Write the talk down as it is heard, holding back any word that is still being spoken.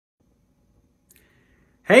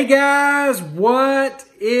Hey guys, what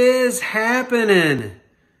is happening?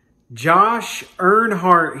 Josh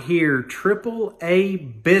Earnhardt here,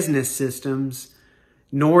 AAA Business Systems,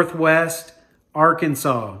 Northwest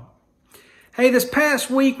Arkansas. Hey, this past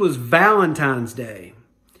week was Valentine's Day.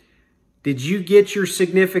 Did you get your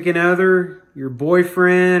significant other, your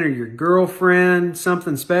boyfriend or your girlfriend,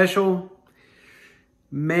 something special?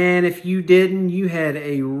 Man, if you didn't, you had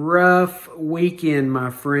a rough weekend, my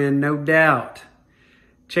friend, no doubt.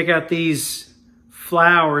 Check out these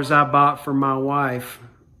flowers I bought for my wife.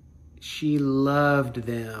 She loved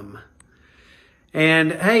them.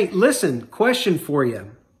 And hey, listen, question for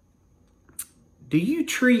you. Do you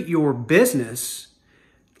treat your business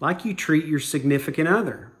like you treat your significant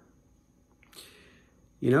other?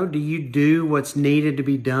 You know, do you do what's needed to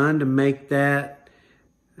be done to make that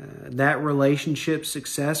relationship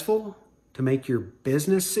successful, to make your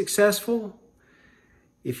business successful?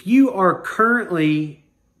 If you are currently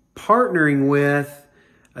partnering with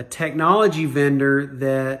a technology vendor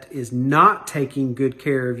that is not taking good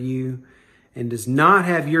care of you and does not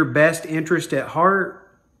have your best interest at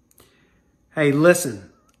heart, hey,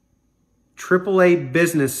 listen, AAA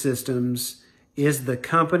Business Systems is the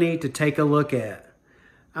company to take a look at.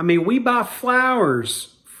 I mean, we buy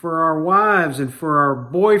flowers for our wives and for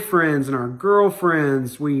our boyfriends and our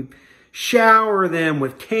girlfriends. We shower them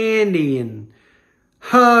with candy and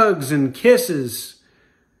hugs and kisses.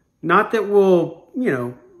 Not that we'll,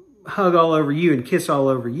 hug all over you and kiss all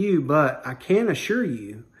over you, but I can assure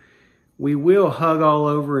you, we will hug all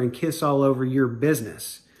over and kiss all over your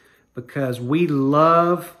business because we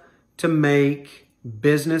love to make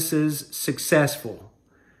businesses successful.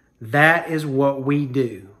 That is what we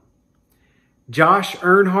do. Josh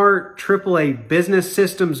Earnhardt, AAA Business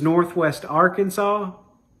Systems, Northwest Arkansas.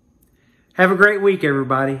 Have a great week,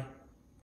 everybody.